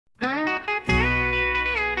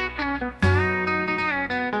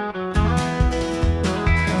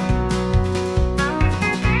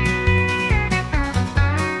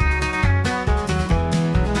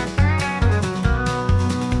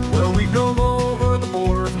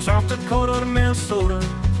Dakota to Minnesota,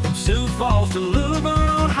 from Sioux Falls to Louisville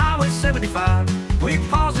on Highway 75. We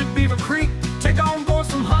paused at Beaver Creek, take on board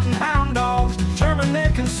some hunting hound dogs, determined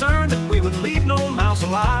and concerned that we would leave no mouse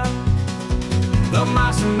alive. The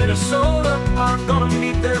mice in Minnesota are gonna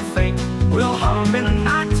meet their fate. We'll hunt them in the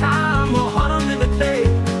nighttime, we'll hunt them in the day,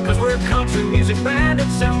 'cause we're country music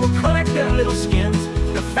bandits and we'll collect their little skins,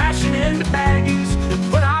 to fashion into baggies to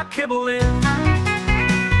put our kibble in.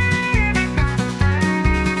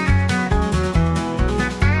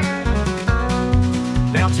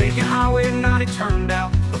 Now taking Highway 90 turned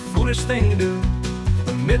out the foolish thing to do.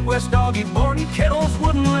 The Midwest doggy boarding kennels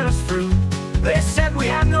wouldn't let us through. They said we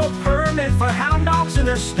had no permit for hound dogs in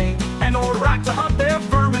their state, and no right to hunt their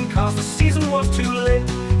vermin 'cause the season was too late.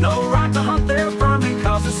 No right to hunt their vermin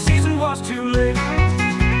 'cause the season was too late.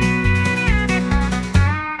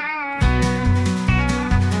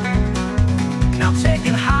 Now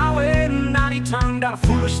taking Highway 90 turned out a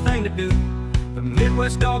foolish thing to do. The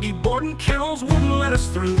Midwest doggy boarding kennels wouldn't let us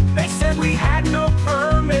through. They said we had no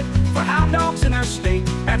permit for hound dogs in our state,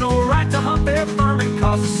 and no right to hunt their vermin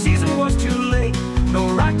 'cause the season was too late. No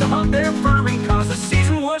right to hunt their vermin 'cause the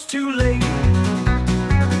season was too late.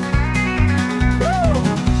 Woo!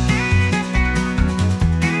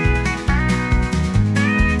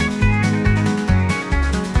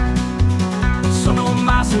 So no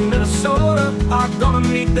mice in Minnesota are gonna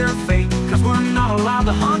meet their fate, 'cause we're not allowed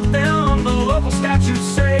to hunt them, the local statutes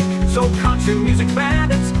say. So country music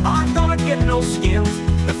bandits aren't gonna get no skins,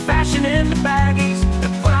 to fashion into baggies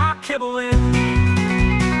and put our kibble in.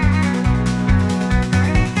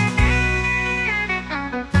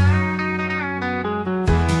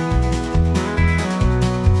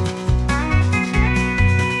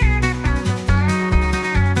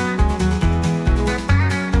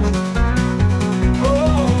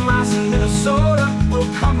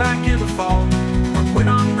 Come back in the fall, or quit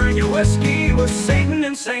on bringing whiskey with Satan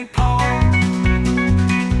and St. Paul.